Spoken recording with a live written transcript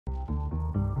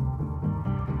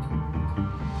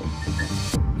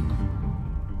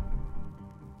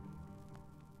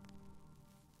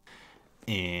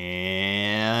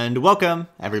And welcome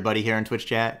everybody here in Twitch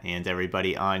chat and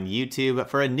everybody on YouTube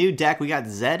for a new deck. We got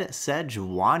Zed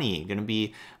Sejuani going to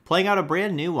be playing out a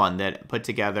brand new one that put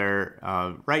together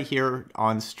right here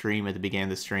on stream at the beginning of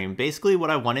the stream. Basically what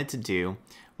I wanted to do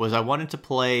was I wanted to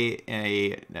play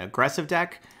an aggressive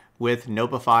deck with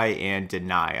Notify and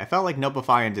Deny. I felt like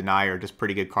Notify and Deny are just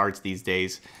pretty good cards these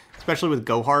days, especially with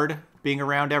Go Hard being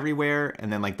around everywhere,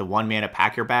 and then like the 1 mana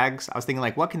pack your bags. I was thinking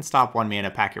like, what can stop 1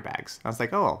 mana pack your bags? I was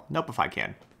like, oh, Notify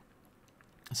can.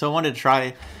 So I wanted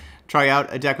to try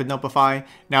out a deck with Notify.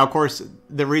 Now, of course,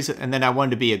 the reason, and then I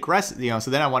wanted to be aggressive, so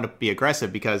then I wanted to be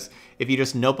aggressive because if you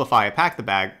just Notify a pack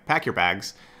your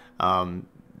bags,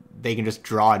 they can just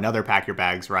draw another pack your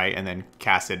bags, right, and then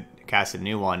cast a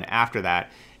new one after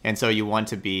that. And so you want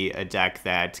to be a deck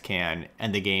that can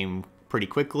end the game pretty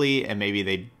quickly, and maybe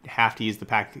they have to use the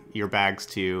pack your bags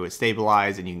to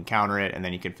stabilize, and you can counter it, and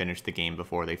then you can finish the game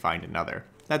before they find another.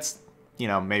 That's,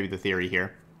 maybe the theory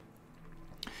here.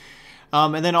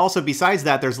 And then also besides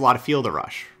that, there's a lot of Field of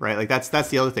Rush, right? Like that's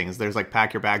the other thing, is there's like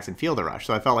pack your bags and Field of Rush.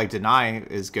 So I felt like Deny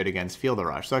is good against Field of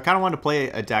Rush. So I kind of wanted to play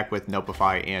a deck with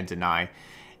Notify and Deny.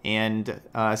 And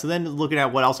so then looking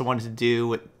at what else I wanted to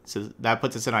do, so that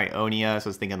puts us in Ionia. So I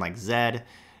was thinking like Zed,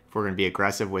 if we're going to be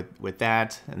aggressive with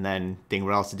that, and then think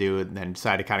what else to do, and then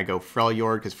decide to kind of go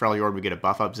Freljord, because Freljord we get a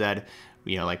buff up Zed.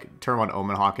 Like turn 1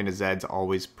 Omen Hawk into Zed's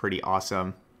always pretty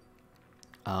awesome.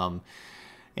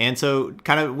 And so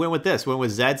kind of went with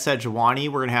Zed Sejuani.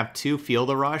 We're going to have 2 Field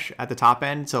of Rush at the top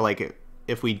end. So like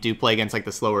if we do play against like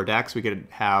the slower decks, we could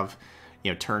have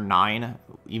turn 9,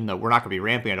 even though we're not going to be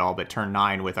ramping at all, but turn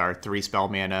 9 with our 3 spell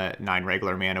mana, 9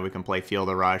 regular mana, we can play Field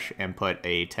of Rush and put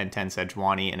a 10-10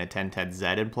 Sejuani and a 10-10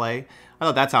 Zed in play. I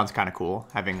thought that sounds kind of cool,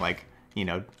 having like,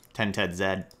 10-10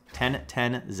 Zed,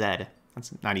 10-10 Zed.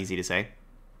 That's not easy to say.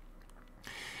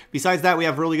 Besides that, we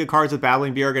have really good cards with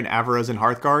Battling Bjerg and Avaroz and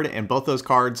Hearthguard, and both those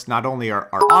cards not only are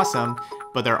awesome,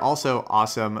 but they're also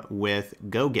awesome with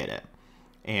Go Get It.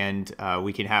 And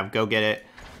we can have Go Get It,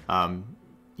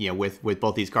 with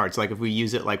both these cards. Like if we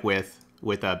use it like with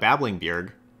Babbling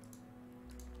Bjerg,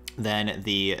 then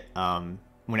the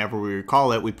whenever we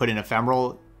recall it, we put an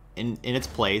ephemeral in its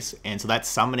place, and so that's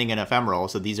summoning an ephemeral.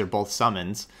 So these are both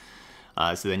summons.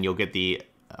 So then you'll get the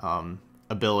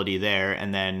ability there,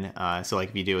 and then so like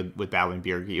if you do with Babbling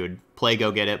Bjerg, you would play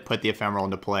Go Get It, put the ephemeral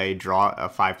into play, draw a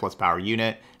 5+ power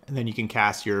unit, and then you can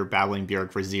cast your Babbling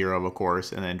Bjerg for 0, of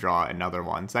course, and then draw another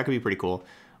one. So that could be pretty cool.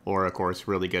 Or of course,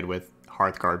 really good with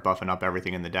Hearthguard, buffing up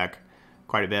everything in the deck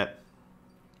quite a bit.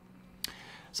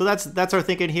 So that's our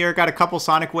thinking here. Got a couple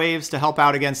Sonic Waves to help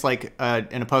out against like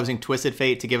an opposing Twisted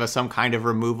Fate, to give us some kind of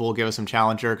removal, give us some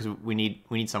challenger, because we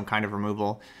need some kind of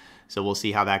removal. So we'll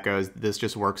see how that goes. This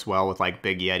just works well with like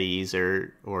Big Yetis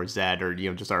or Zed, or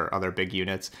just our other big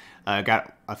units.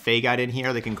 Got a Fey Guide in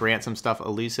here that can grant some stuff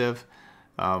elusive,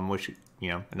 which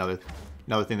another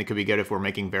thing that could be good if we're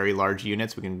making very large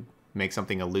units. We can make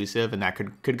something elusive, and that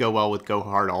could go well with Go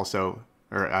Hard also,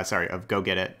 or of Go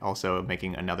Get It also,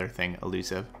 making another thing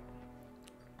elusive.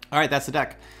 All right, that's the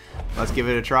deck. Let's give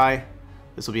it a try.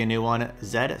 This will be a new one,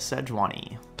 Zed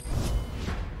Sejuani.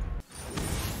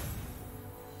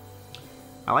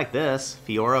 I like this,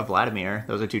 Fiora, Vladimir.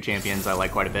 Those are 2 champions I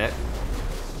like quite a bit.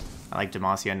 I like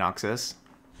Demacia, Noxus.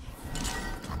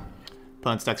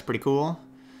 Opponent's deck's pretty cool.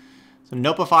 So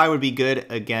Notify would be good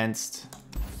against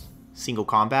single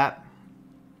combat.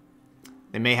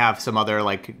 They may have some other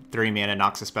like 3 mana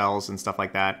Noxus spells and stuff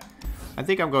like that. I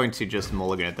think I'm going to just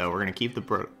mulligan it though. We're going to keep the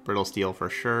Brittle Steel for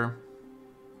sure.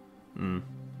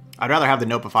 I'd rather have the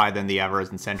Notify than the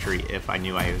Avaroz and Sentry if I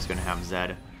knew I was going to have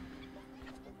Zed.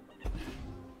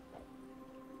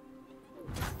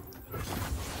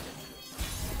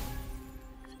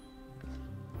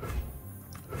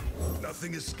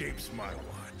 Nothing escapes my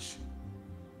watch.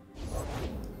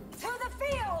 To the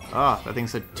field! Oh, that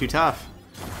thing's too tough.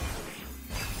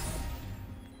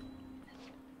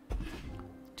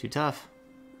 Too tough.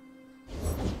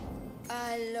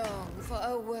 I long for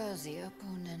a worthy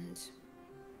opponent.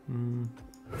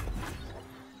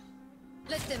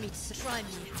 Let them try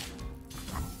me.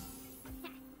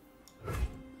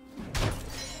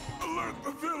 Alert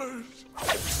the village!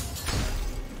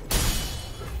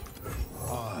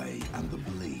 I am the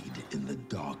blade in the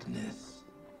darkness.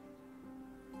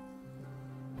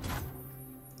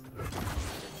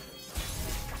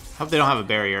 Hope they don't have a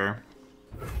barrier.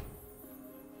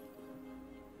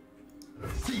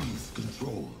 Seize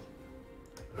control.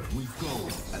 We go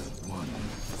as one.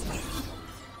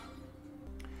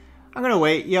 I'm gonna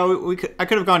wait. Yeah, I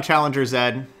could have gone Challenger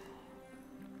Zed,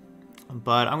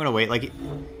 but I'm gonna wait. Like,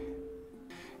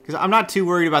 Because I'm not too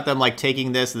worried about them like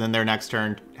taking this and then their next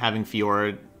turn having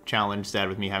Fiora challenge Zed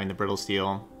with me having the Brittle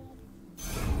Steel.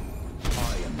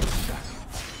 I am the shadow.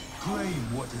 Claim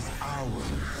what is ours.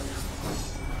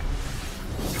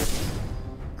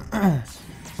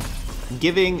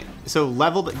 Giving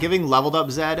leveled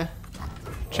up Zed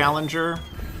challenger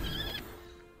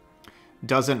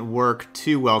doesn't work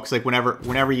too well because like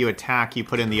whenever you attack, you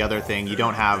put in the other thing. You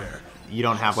don't have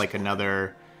like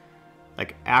another,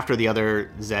 like after the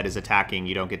other Zed is attacking,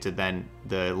 you don't get to then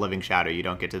the Living Shadow. You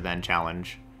don't get to then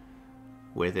challenge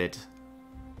with it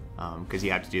because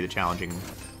you have to do the challenging,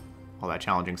 all that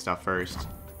challenging stuff first.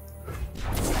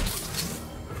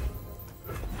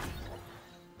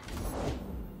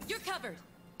 You're covered.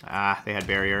 Ah, they had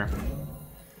barrier.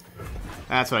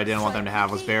 That's what I didn't want them to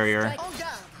have, was barrier. On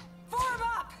guard. Form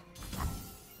up.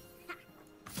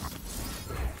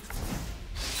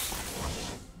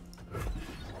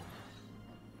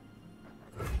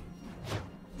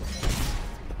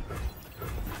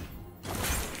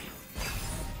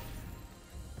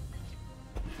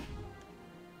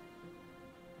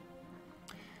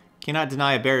 Cannot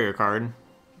deny a barrier card.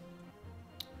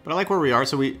 But I like where we are,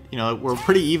 so we're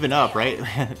pretty even up, right?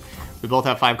 We both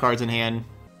have 5 cards in hand.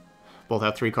 Both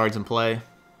have 3 cards in play.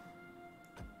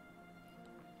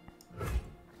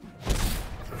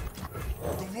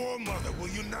 The War Mother will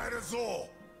unite us all.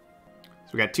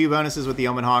 So we got 2 bonuses with the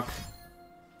Omen Hawk.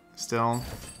 Still.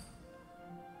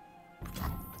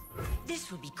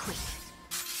 This will be quick.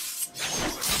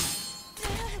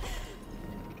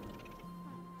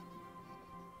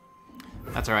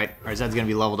 That's alright. Our Zed's gonna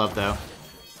be leveled up though.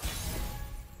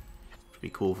 Be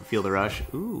cool for Field of Rush.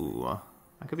 Ooh,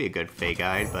 that could be a good Fey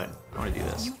guide, but I want to do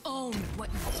this. You own what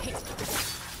you take.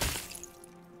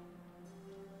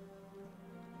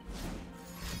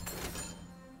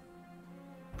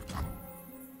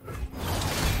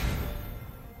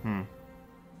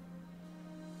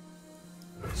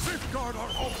 Safeguard our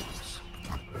homes.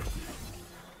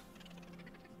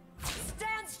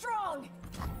 Stand strong.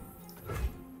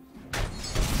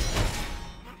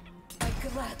 I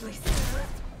gladly serve.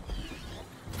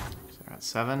 So we're at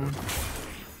 7.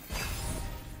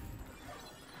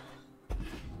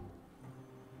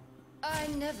 I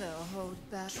never hold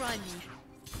back. Try me.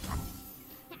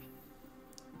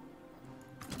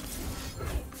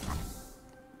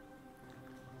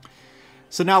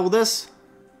 So now will this?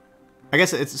 I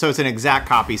guess it's an exact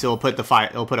copy, so it'll put a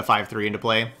 5/3 into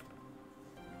play.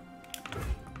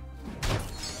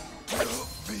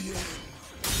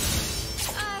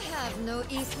 I have no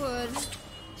equal.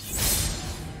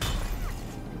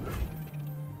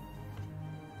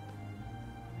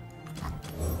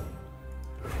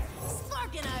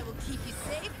 Spark and I will keep you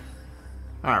safe.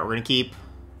 All right, we're gonna keep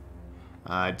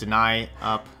deny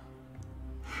up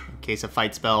in case of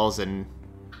fight spells and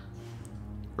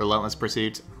relentless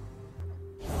pursuit.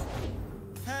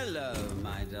 Hello,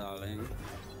 my darling.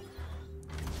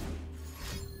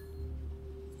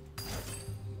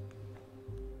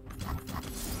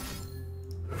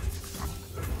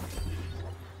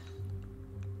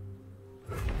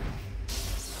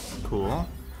 Cool.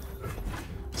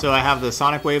 So I have the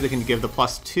Sonic Wave that can give the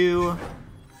 +2 to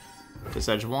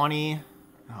Sejuani.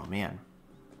 Oh man.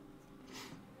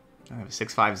 I have a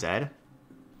 6/5 Zed.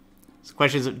 So the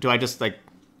question is, do I just like,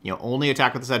 only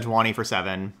attack with the Sejuani for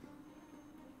 7?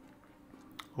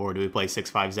 Or do we play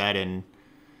 6/5 Zed and,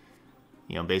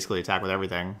 basically attack with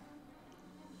everything?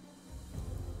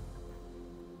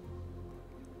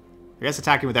 I guess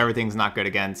attacking with everything is not good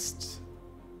against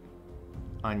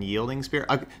Unyielding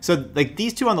Spirit. So like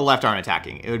these 2 on the left aren't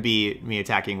attacking. It would be me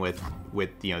attacking with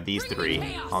these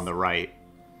 3 on the right.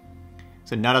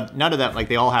 So none of them, like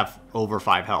they all have over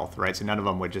 5 health, right? So none of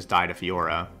them would just die to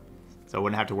Fiora. So I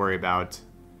wouldn't have to worry about.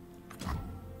 I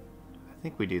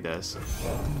think we do this.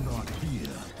 Not here,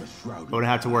 the shrouded I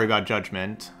wouldn't have to worry about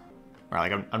Judgment. Or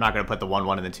like I'm not gonna put the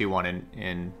 1/1 and the 2/1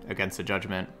 in against the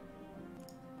Judgment.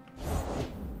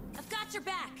 I've got your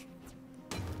back.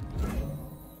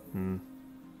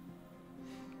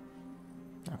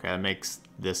 Okay, that makes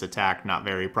this attack not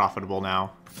very profitable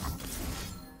now.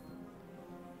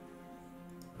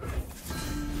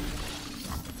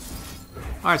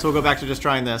 Alright, so we'll go back to just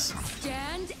trying this.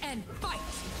 Stand and fight.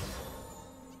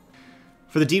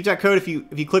 For the deep deck code, if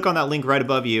you click on that link right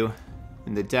above you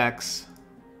in the decks,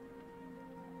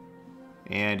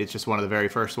 and it's just one of the very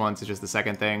first ones, it's just the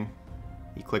second thing.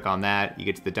 You click on that, you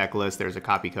get to the deck list, there's a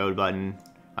copy code button.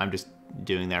 I'm just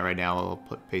doing that right now.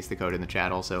 I'll paste the code in the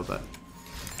chat also, but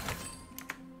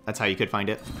that's how you could find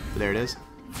it. But there it is.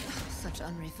 Such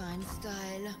unrefined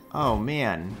style. Oh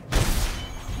man.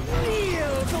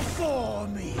 kneel before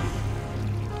me.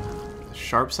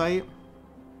 sharp sight.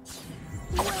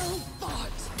 Well fought.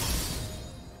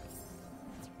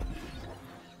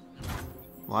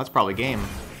 Well, that's probably game.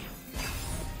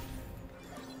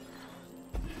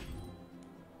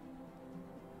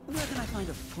 Where can I find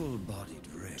a full-bodied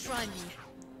rip? Try me.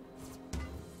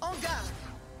 En garde.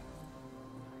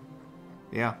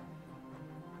 Yeah.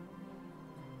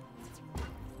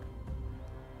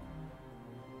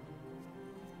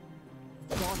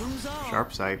 Bottoms up.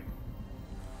 Sharp sight.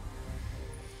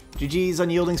 GG's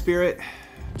Unyielding Spirit.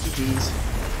 GG's.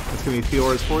 That's gonna be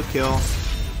Fiora's 4th kill.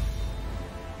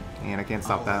 And I can't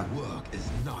stop that. Our work is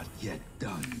not yet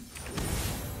done.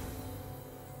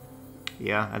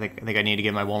 Yeah, I think I need to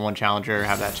get my 1/1 challenger,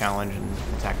 have that challenge, and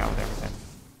attack out with everything.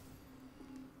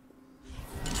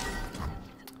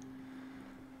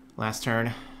 Last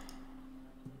turn.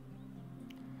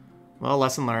 Well,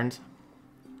 lesson learned.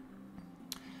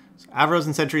 So Avros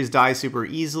and Sentries die super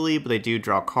easily, but they do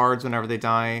draw cards whenever they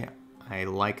die. I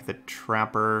like the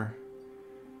Trapper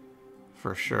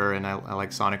for sure, and I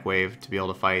like Sonic Wave to be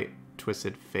able to fight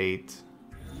Twisted Fate.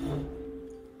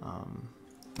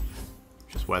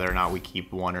 Just whether or not we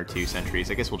keep 1 or 2 Sentries.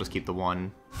 I guess we'll just keep the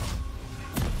 1.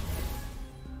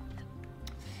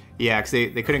 Yeah, because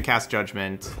they couldn't cast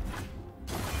Judgment.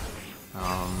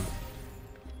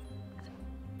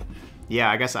 Yeah,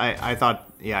 I guess I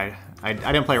thought, yeah, I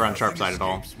didn't play around Sharp Sight at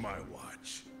all. My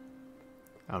watch.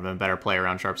 I would have been a better play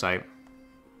around Sharp Sight.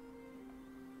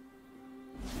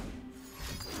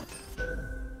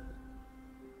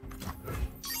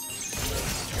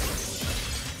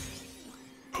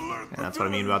 And that's what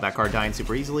I mean about that card dying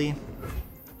super easily.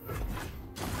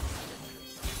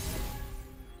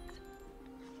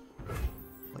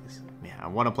 Yeah, I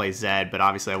want to play Zed, but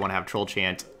obviously I want to have Troll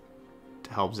Chant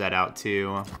to help Zed out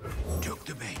too. Took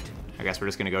the bait. I guess we're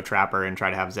just going to go Trapper and try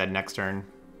to have Zed next turn.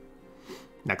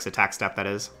 Next attack step, that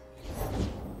is.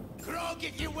 Grog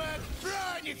if you work,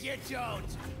 run if you don't.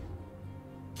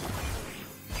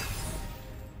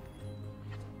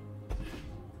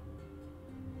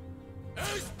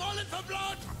 Who's falling for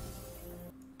blood?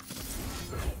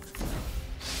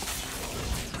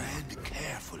 Tread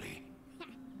carefully.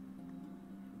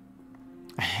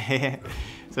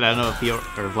 So I don't know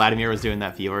if Vladimir was doing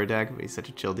that Fiora deck, but he's such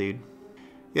a chill dude.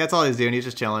 Yeah, that's all he's doing. He's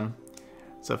just chilling.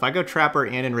 So if I go Trapper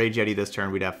and Enrage Yeti this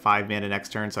turn, we'd have 5 mana next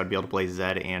turn, so I'd be able to play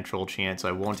Zed and Troll Chant, so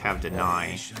I won't have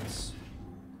Deny.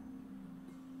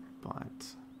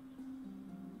 But...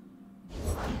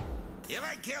 If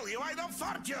I kill you, I don't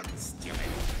fortune, stupid.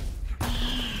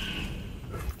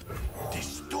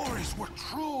 These stories were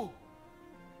true.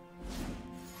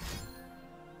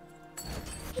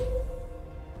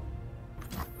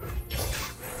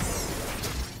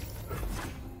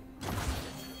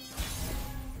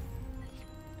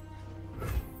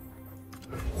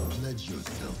 Pledge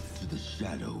yourself to the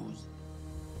shadows.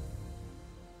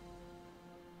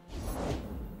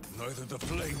 Neither the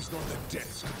flames nor the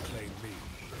depths can claim me.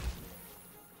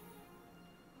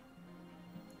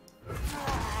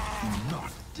 Do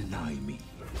not deny me.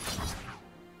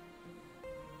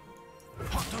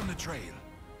 Hot on the trail.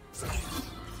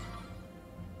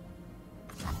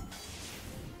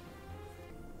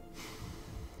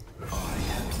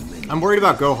 I'm worried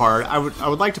about Go Hard. I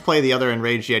would like to play the other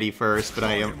Enraged Yeti first, but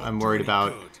I'm worried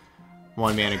about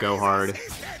 1 mana Go Hard.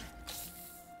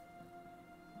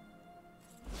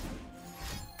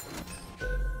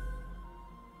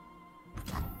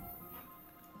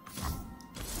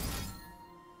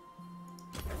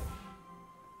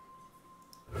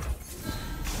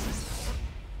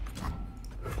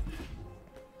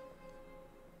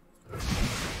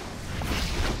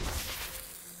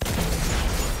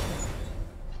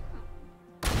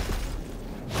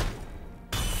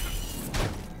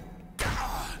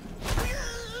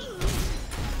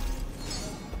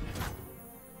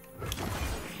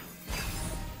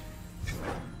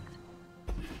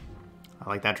 I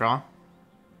like that draw.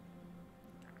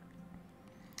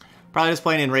 Probably just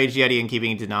playing Enraged Yeti and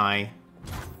keeping Deny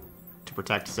to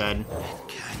protect Zed.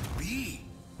 Can't be.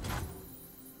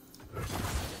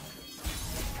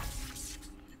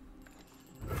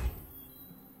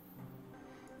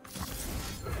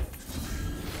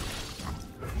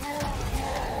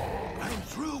 I'm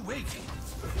through waiting.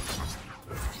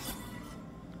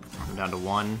 I'm down to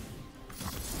 1.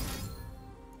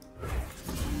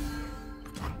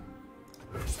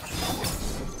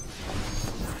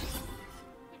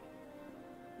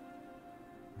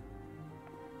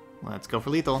 Let's go for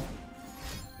lethal.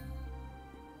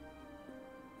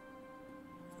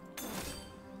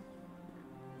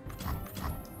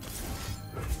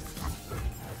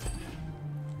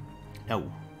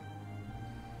 No.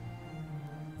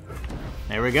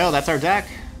 There we go, that's our deck.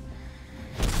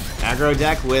 Aggro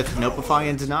deck with Notify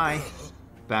and Deny.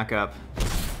 Back up.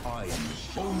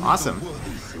 Awesome.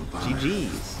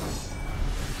 GG's.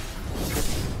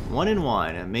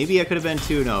 1-1. Maybe I could have been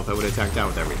 2-0 if I would have tacked out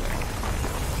with everything.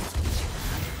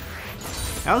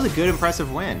 That was a good,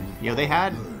 impressive win. You know, they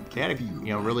had a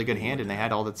really good hand, and they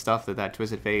had all that stuff that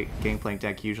Twisted Fate Gangplank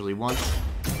deck usually wants,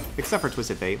 except for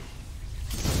Twisted Fate.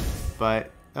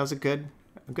 But that was a good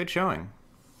showing.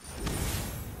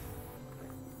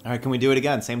 All right, can we do it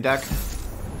again? Same deck.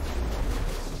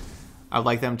 I'd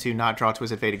like them to not draw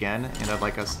Twisted Fate again, and I'd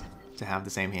like us to have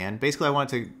the same hand. Basically, I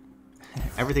want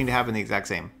everything to happen the exact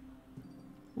same.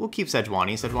 We'll keep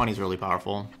Sejuani. Sejuani's really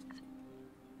powerful.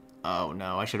 Oh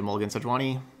no, I should have mulliganed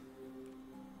Sejuani.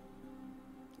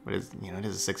 But it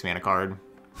is a 6-mana card.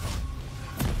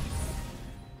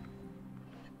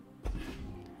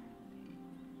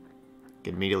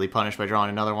 Get immediately punished by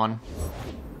drawing another one.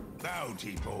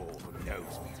 Bounty Bowl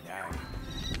knows me now.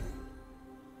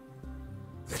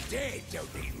 The dead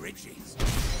don't need riches.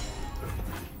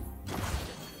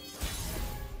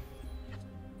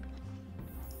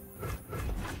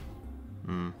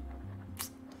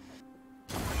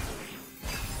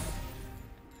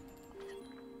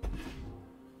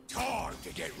 Time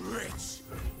to get rich.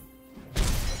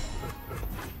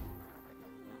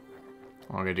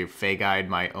 I'm gonna do Fey Guide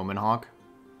my Omen Hawk.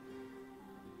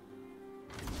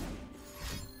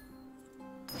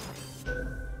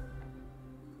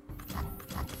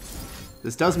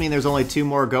 This does mean there's only 2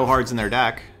 more Go Hards in their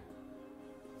deck.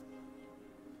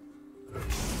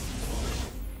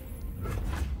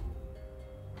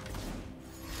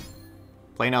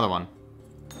 Play another one.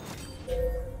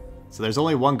 So there's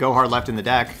only 1 Go Hard left in the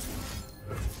deck.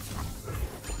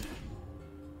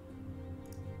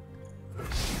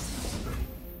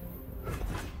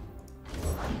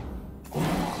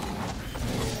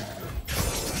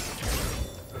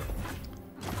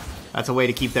 That's a way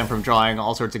to keep them from drawing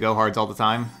all sorts of Go Hards all the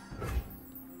time.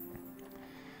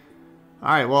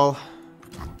 Alright, well...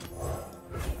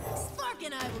 Spark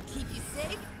and I will keep you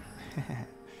safe.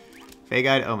 Fey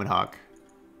Guide, Omen Hawk.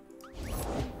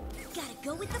 Gotta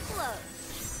go with the flow.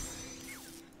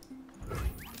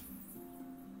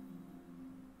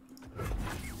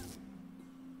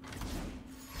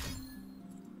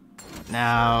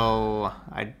 No,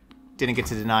 I didn't get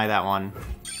to deny that one.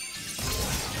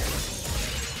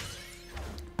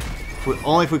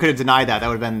 Only if we could have denied that, that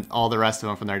would have been all the rest of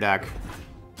them from their deck.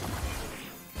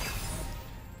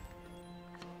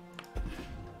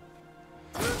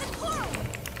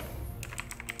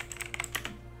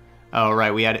 Oh,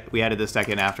 right, we added this deck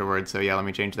in afterwards, so yeah, let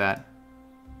me change that.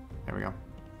 There we go.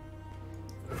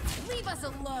 Leave us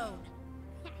alone.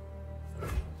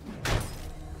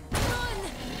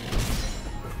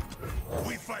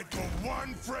 We fight for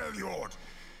one Freljord.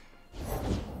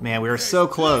 Man, we were so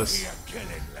close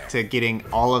to getting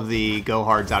all of the Go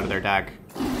Hards out of their deck.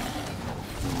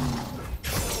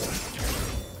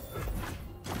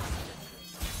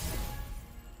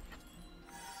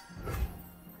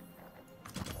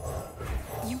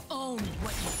 You own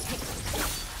what you take.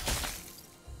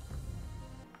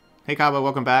 Hey Kaba,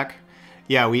 welcome back.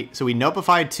 Yeah, we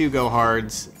notified 2 Go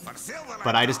Hards,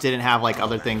 but I just didn't have like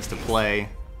other things to play.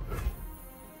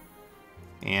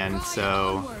 And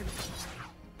so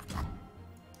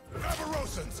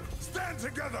stand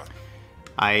together.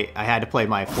 I had to play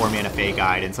my 4-mana Fey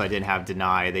Guide, and so I didn't have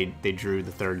Deny. They drew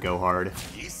the 3rd Go Hard.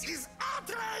 This is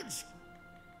outrage.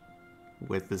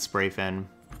 With the Spray Fin.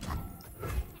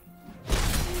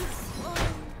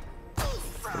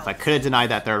 If I could have denied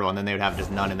that 3rd one, then they would have just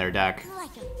none in their deck.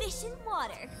 Like a fish in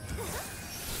water.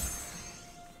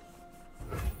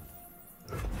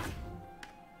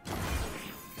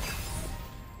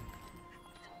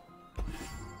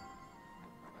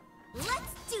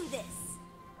 Let's do this.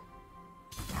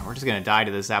 We're just gonna die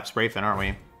to this Zap Spray Fin, aren't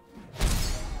we?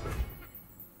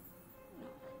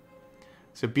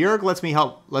 So Bjerg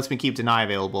lets me keep Deny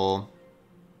available.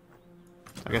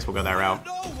 I guess we'll go that route.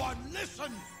 No one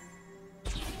listen.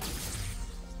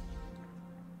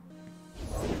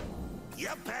 You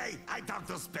pay. I talk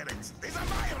to spirits. These are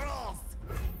my rules.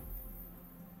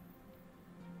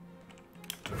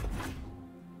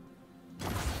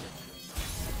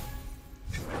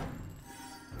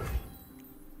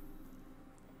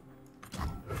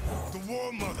 The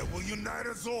War Mother will unite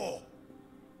us all.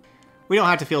 We don't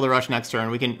have to feel the rush next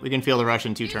turn. We can feel the rush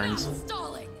in 2 turns.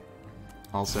 Stalling.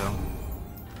 Also.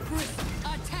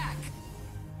 Attack.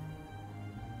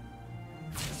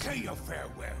 Say your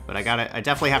farewell. But I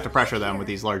definitely have to pressure them with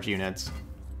these large units.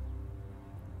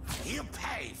 You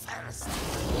pay first.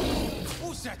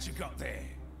 What's that you got there?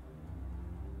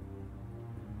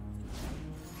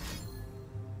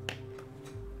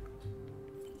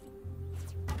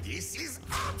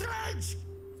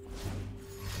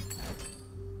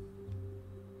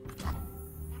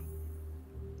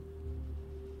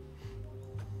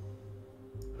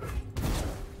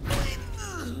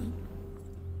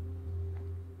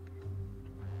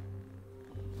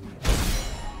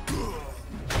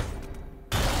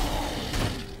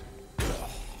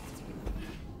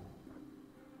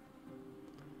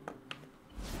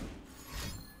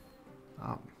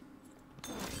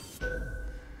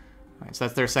 So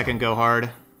that's their second go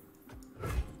hard.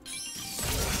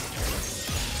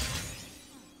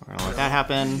 We're gonna let that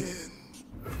happen.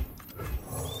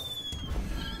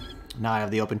 Now I have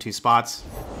the open 2 spots.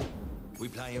 We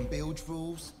playing bilge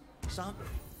rules, son?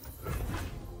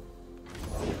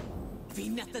 Be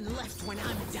nothing left when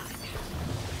I'm done.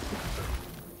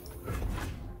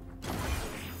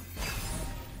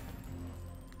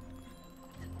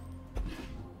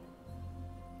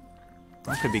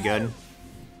 That could be good.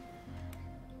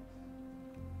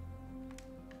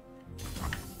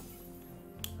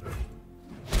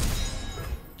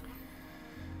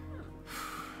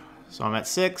 So I'm at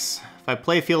 6. If I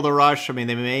play Field of Rush, I mean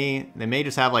they may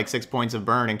just have like 6 points of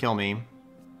burn and kill me.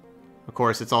 Of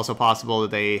course, it's also possible that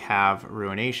they have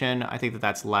Ruination. I think that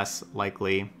that's less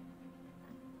likely.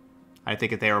 I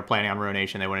think if they were planning on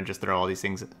Ruination, they wouldn't just throw all these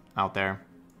things out there.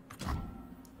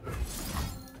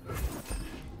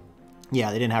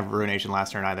 Yeah, they didn't have Ruination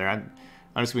last turn either. I'm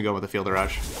just gonna go with the Field of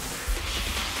Rush.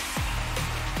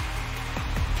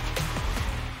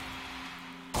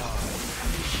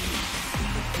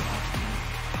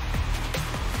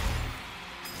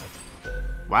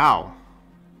 Wow.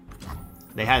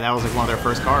 That was like one of their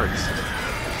first cards.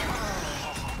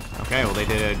 Okay, well they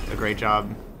did a great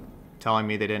job telling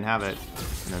me they didn't have it,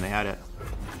 and then they had it.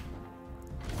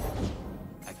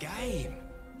 A game.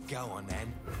 Go on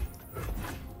then.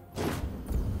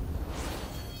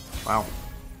 Wow.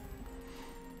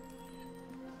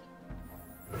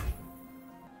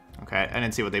 Okay, I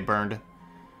didn't see what they burned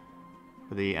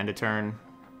for the end of turn.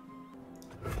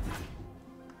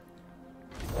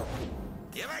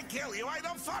 If I kill you, I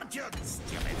don't fortune,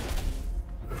 stupid.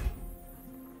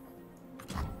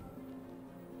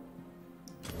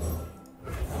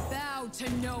 Bow to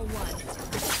no one.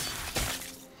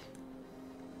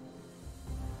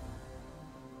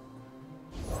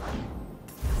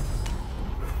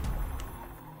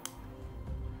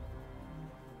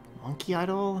 Monkey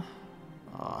Idol?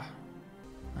 Oh,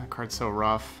 that card's so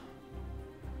rough.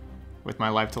 With my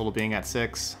life total being at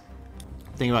 6.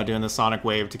 Thinking about doing the Sonic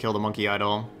Wave to kill the Monkey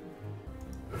Idol.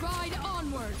 Ride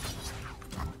onward.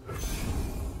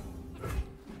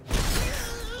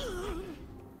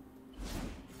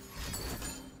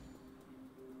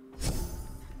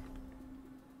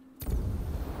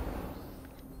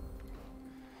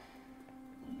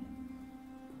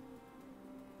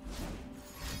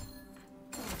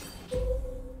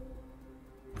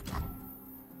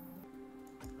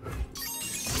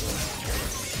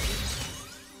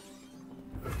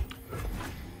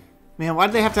 Man, why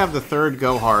did they have to have the third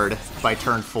go hard by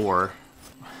turn 4?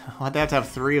 Why'd they have to have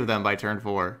 3 of them by turn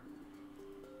 4?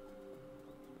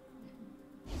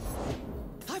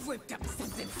 I've whipped up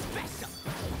something special.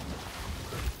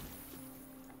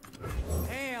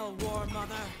 Hail, War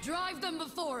Mother. Drive them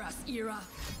before us, Era.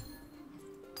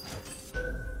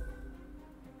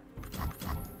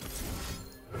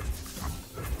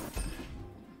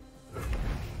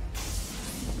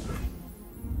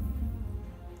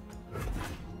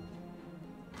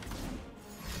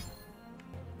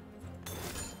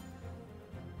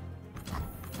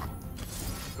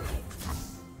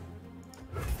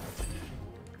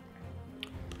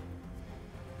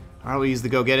 Alright, we'll use the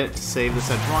Go Get It to save the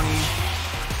Sejuani.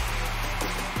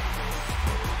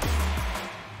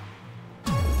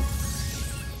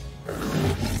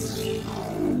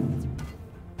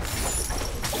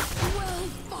 Well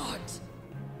fought.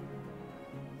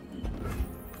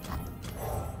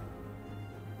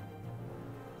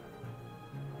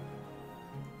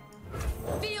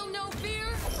 Feel no fear,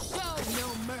 show no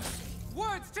mercy.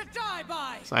 Words to die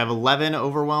by. So I have 11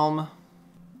 Overwhelm.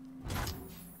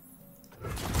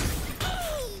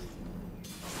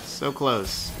 So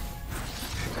close.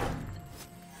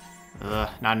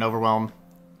 Not an Overwhelm.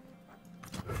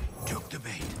 Took the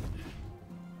bait.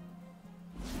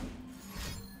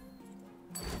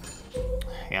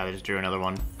 Yeah, they just drew another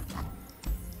one.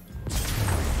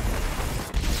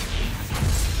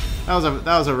 That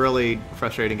was a really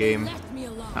frustrating game. Left me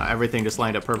alone. Everything just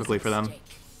lined up perfectly for them.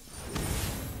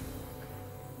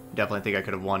 Definitely think I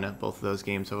could have won both of those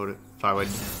games if I would,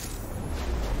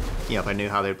 you know, if I knew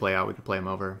how they'd play out, we could play them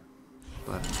over.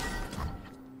 But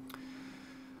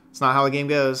it's not how the game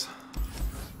goes.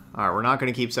 Alright, we're not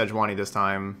going to keep Sejuani this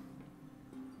time.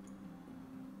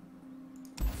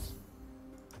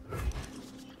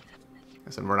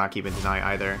 And we're not keeping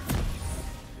Deny either.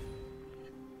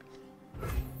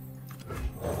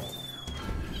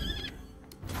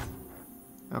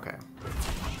 Okay.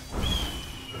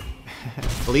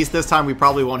 At least this time we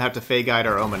probably won't have to Fey Guide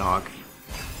our Omen Hawk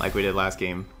like we did last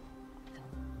game.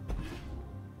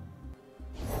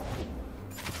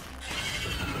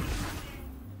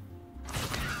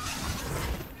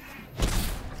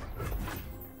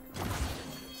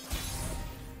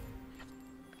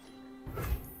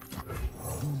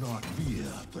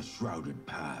 a shrouded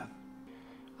path.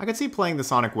 I could see playing the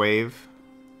Sonic Wave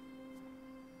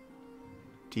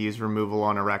to use removal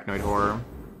on Arachnoid Horror.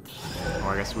 Or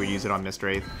I guess we'd use it on Mist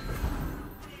Wraith.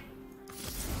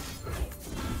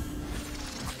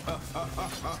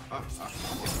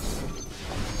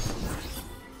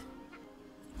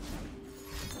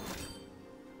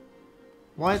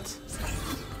 What?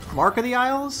 Mark of the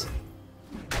Isles?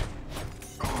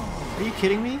 Are you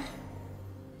kidding me?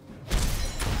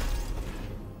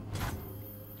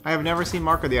 I have never seen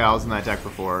Mark of the Isles in that deck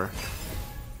before.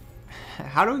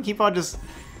 How do we keep on just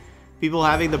people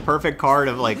having the perfect card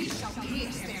of like...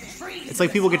 It's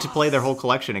like people get to play their whole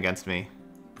collection against me.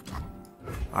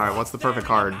 Alright, what's the perfect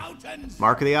card?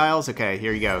 Mark of the Isles? Okay,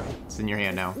 here you go. It's in your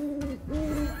hand now.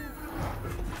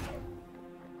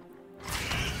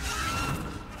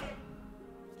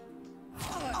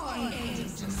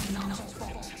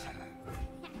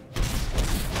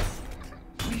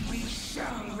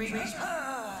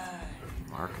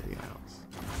 Mark of the Isles.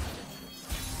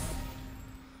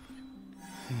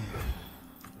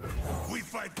 We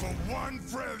fight for one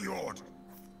Freljord.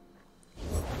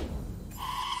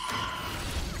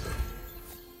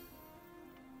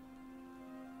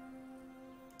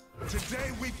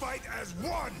 Today we fight as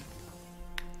one.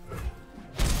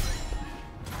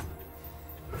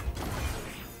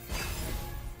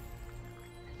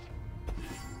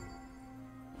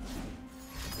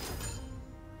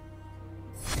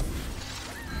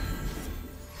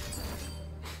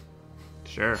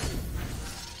 Sure.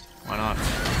 Why not?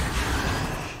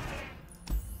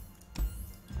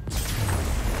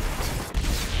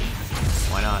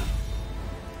 Why not?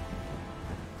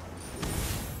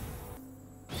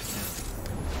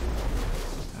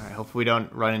 Alright, hopefully we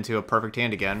don't run into a perfect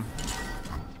hand again.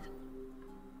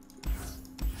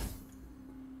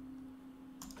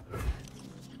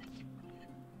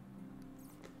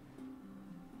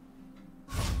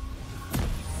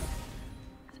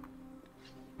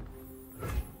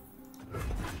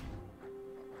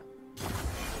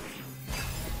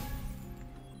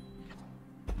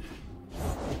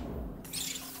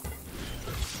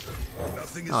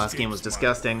 Oh, last game was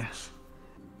disgusting.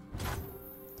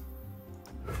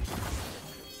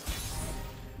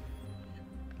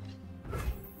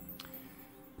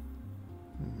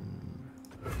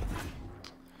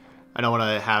 I don't want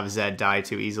to have Zed die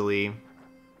too easily.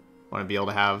 Want to be able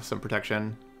to have some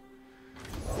protection.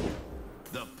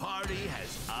 The party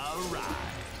has arrived.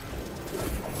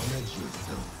 Pledge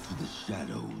yourself to the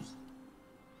shadows.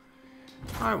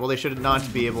 Alright, well they should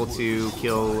not be able to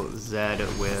kill Zed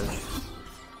with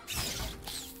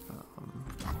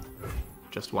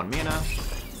just one mana.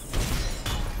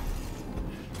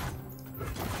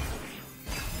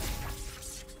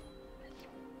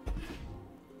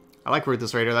 I like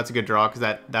Ruthless Raider, that's a good draw, because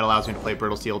that allows me to play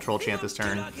Brittle Steel Troll Chant this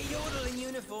turn.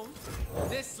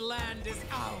 This land is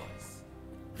ours.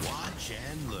 Watch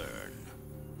and learn.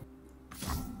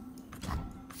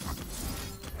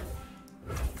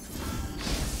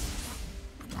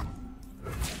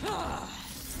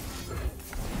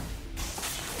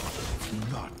 Do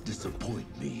not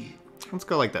disappoint me. Let's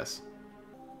go like this.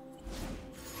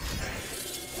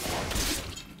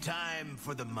 Time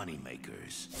for the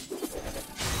moneymakers.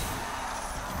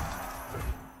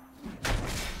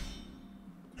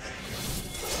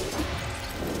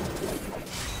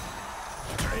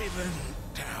 Draven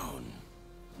down.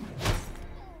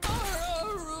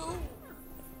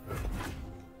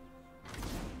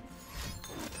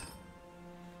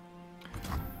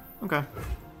 Okay.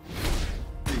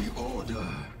 The order.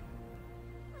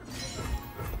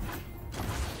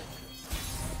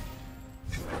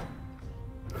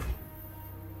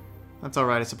 That's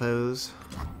alright, I suppose.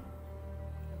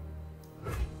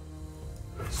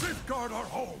 Safeguard our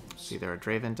homes. It's either a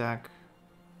Draven deck.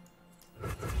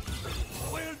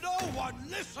 Will no one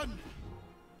listen?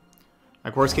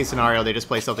 Like, worst case scenario, they just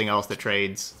play something else that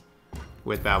trades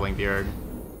with Battling Beard.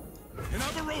 In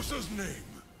Avarosa's name.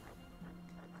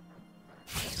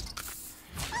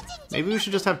 Maybe we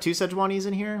should just have 2 Sejuanis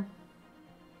in here?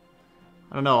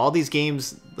 I don't know, all these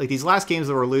games, like these last games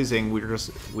that we're losing,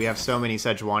 we have so many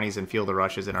Sejuanis and Field of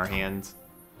Rushes in our hands.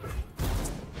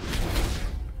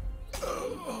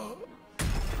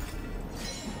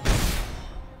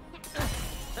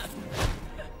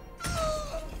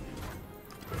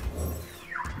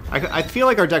 I feel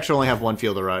like our deck should only have 1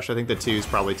 Field of Rush. I think the 2 is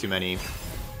probably too many.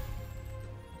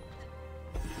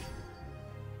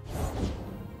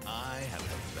 I have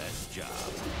the best job.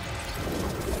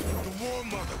 The War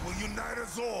Mother will unite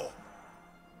us all.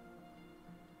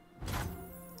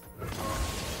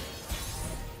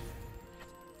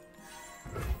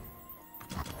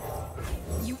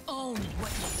 You own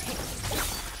what you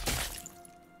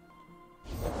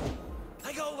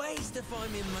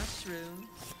find me mushroom.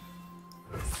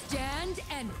 Stand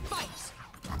and fight.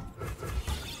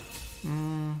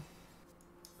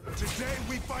 Today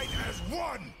we fight as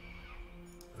one.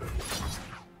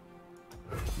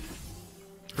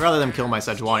 I'd rather them kill my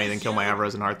Sejuani than kill my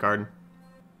Aggros and Hearthguard.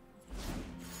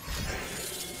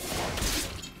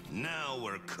 Now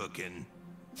we're cooking.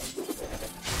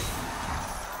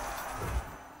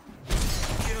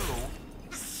 You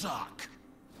suck.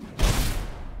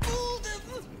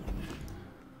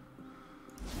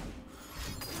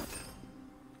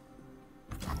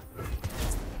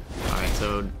 Alright,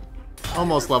 so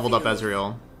almost leveled up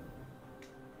Ezreal.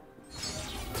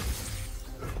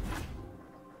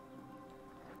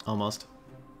 Almost.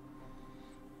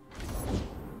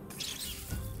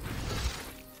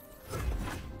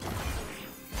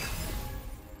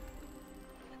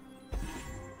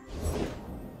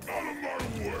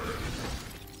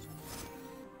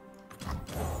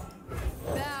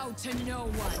 Bow to no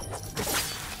one.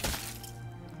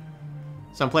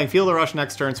 So I'm playing Field of Rush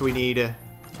next turn, so we need,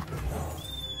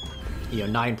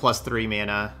 9+3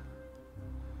 mana.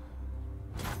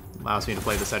 Allows me to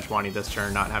play the Sejuani this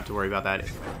turn, not have to worry about that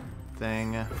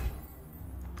thing.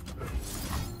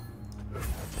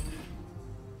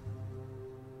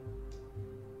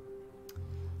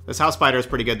 This House Spider is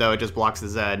pretty good, though. It just blocks the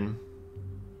Zed.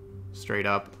 Straight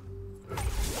up.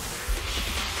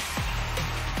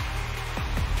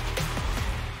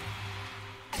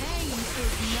 Pain is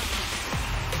nothing.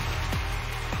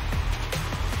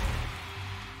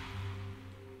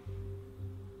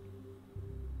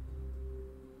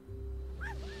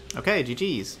 Okay,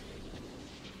 GG's.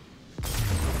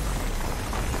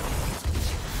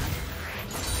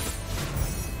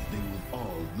 They will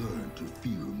all learn to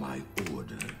fear my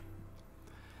order.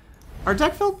 Our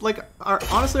deck felt like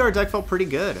honestly our deck felt pretty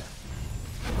good.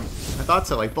 I thought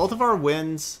so. Like both of our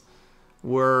wins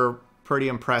were pretty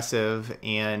impressive,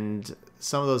 and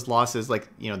some of those losses, like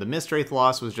the Mistwraith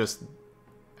loss was just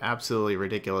absolutely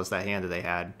ridiculous. That hand that they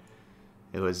had,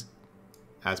 it was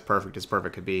as perfect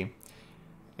could be,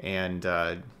 and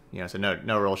so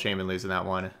no real shame in losing that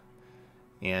one.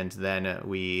 And then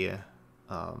we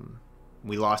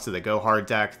lost to the Go Hard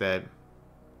deck that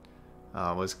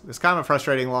was kind of a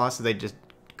frustrating loss. They just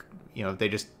they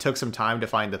just took some time to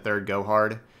find the third Go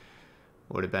Hard.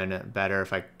 Would have been better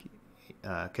if I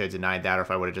could have denied that, or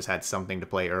if I would have just had something to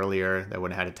play earlier that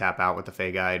wouldn't have had to tap out with the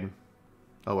Fey Guide.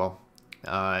 Oh well.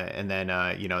 And then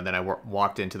then I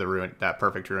walked into the that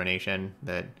perfect Ruination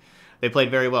that they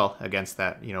played very well against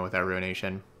that, with that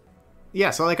Ruination. Yeah,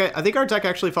 so like I think our deck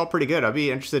actually felt pretty good. I'd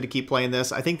be interested to keep playing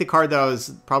this. I think the card that I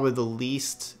was probably the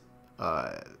least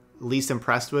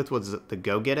impressed with was the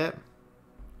Go Get It.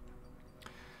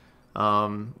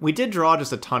 We did draw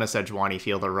just a ton of Sejuani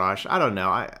Field of Rush. I don't know.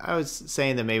 I was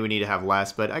saying that maybe we need to have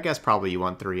less, but I guess probably you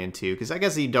want 3 and 2, because I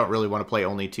guess you don't really want to play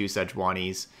only 2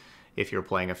 Sejuanis if you're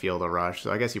playing a Field of Rush.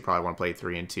 So I guess you probably want to play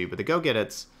 3 and 2, but the Go Get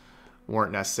It's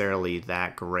weren't necessarily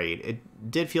that great.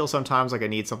 It did feel sometimes like I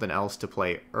need something else to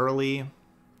play early.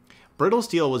 Brittle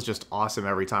Steel was just awesome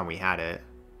every time we had it.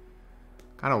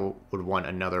 Kind of would want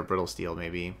another Brittle Steel,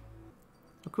 maybe.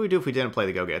 What could we do if we didn't play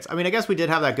the Go Get It's? I mean, I guess we did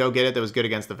have that Go Get It that was good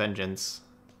against the Vengeance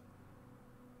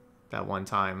that one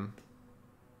time.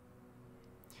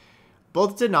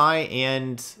 Both Deny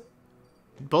and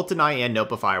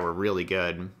Notify were really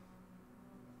good.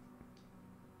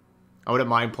 I wouldn't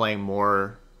mind playing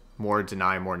more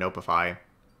Deny, more Notify.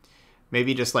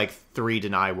 Maybe just like 3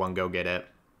 Deny, 1 Go Get It.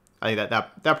 I think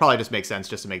that probably just makes sense,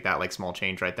 just to make that like small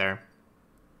change right there.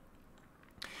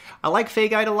 I like Fey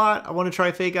Guide a lot. I want to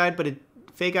try Fey Guide, but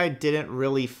Fey Guide didn't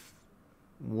really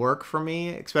work for me,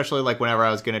 especially like whenever I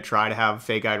was going to try to have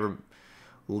Fey Guide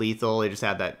lethal. It just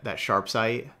had that Sharp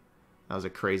Sight. That was a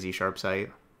crazy Sharp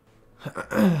Sight.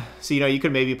 So, you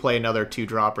could maybe play another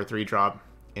 2-drop or 3-drop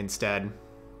instead.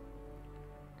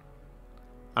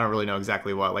 I don't really know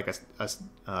exactly what, like a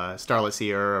Starlit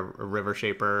Seer, a River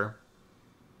Shaper,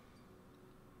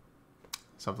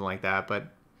 something like that, but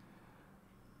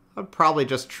I'd probably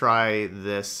just try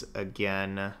this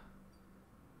again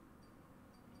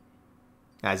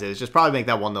as is. Just probably make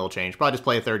that one little change. Probably just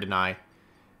play a 3rd Deny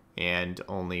and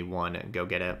only 1 Go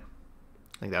Get It.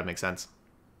 I think that would make sense.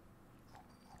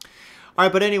 All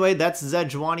right, but anyway, that's Zed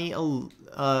Sejuani,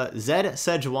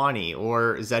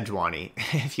 or Sejuani,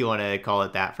 if you want to call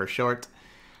it that for short.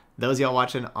 Those of y'all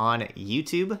watching on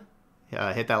YouTube,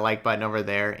 hit that like button over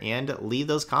there and leave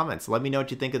those comments. Let me know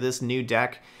what you think of this new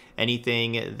deck.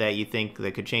 Anything that you think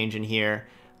that could change in here,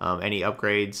 any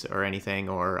upgrades or anything,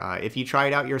 or if you try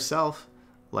it out yourself,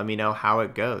 let me know how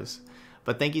it goes.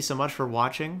 But thank you so much for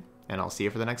watching, and I'll see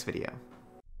you for the next video.